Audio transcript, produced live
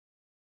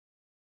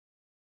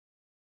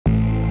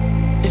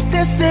If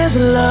this is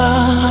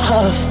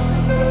love,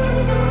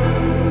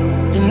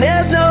 then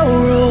there's no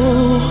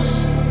rules.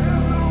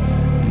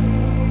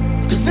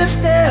 'Cause if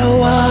there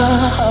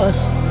was,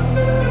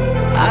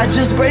 I'd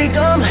just break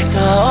them like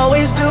I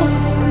always do.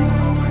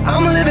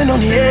 I'm living on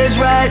the edge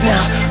right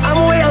now. I'm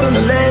way out on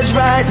the ledge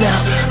right now.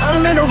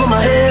 I'm in over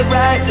my head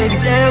right, baby,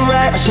 damn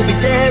right. I should be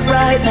dead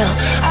right now.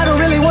 I don't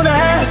really wanna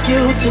ask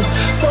you to,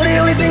 so the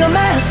only thing I'm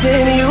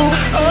asking you,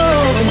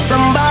 oh, can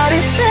somebody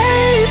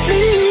save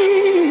me?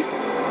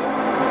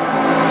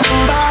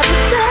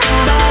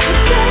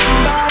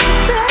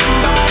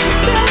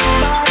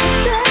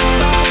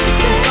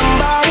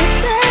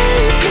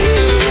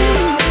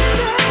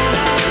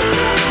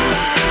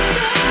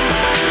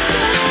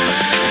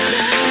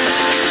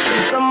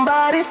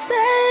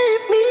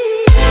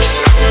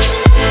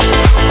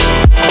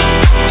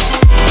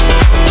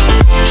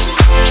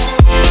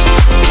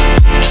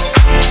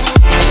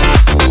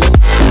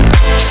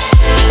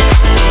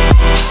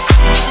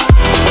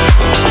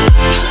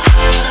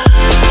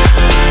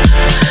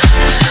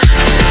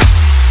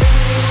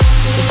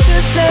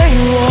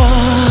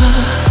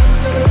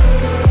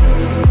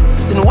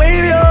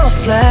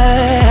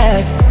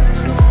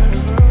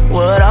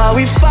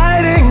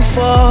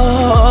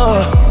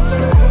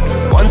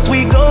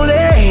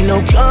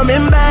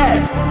 Coming back,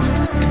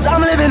 'cause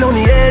I'm living on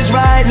the edge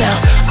right now.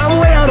 I'm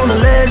way out on the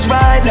ledge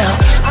right now.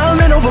 I'm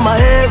in over my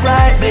head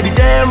right, baby,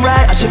 damn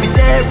right. I should be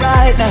dead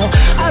right now.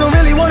 I don't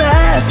really wanna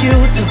ask you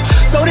to,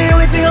 so the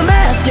only thing I'm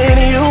asking